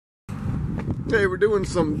Hey, we're doing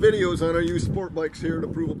some videos on our used sport bikes here at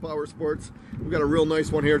Approval Power Sports. We've got a real nice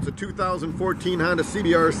one here. It's a 2014 Honda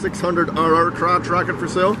CBR600RRE crotch rocket for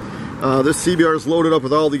sale. This CBR is loaded up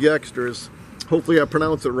with all the extras. Hopefully I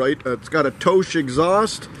pronounce it right. It's got a Tosh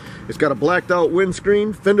exhaust. It's got a blacked out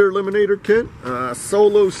windscreen, fender eliminator kit,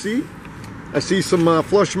 solo seat. I see some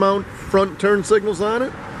flush mount front turn signals on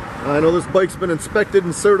it. I know this bike's been inspected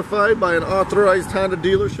and certified by an authorized Honda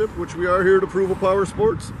dealership, which we are here at Approval Power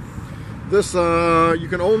Sports. This, you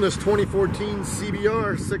can own this 2014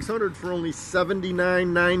 CBR 600 for only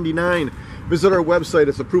 $79.99. Visit our website,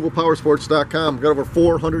 it's approvalpowersports.com. We've got over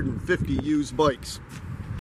 450 used bikes.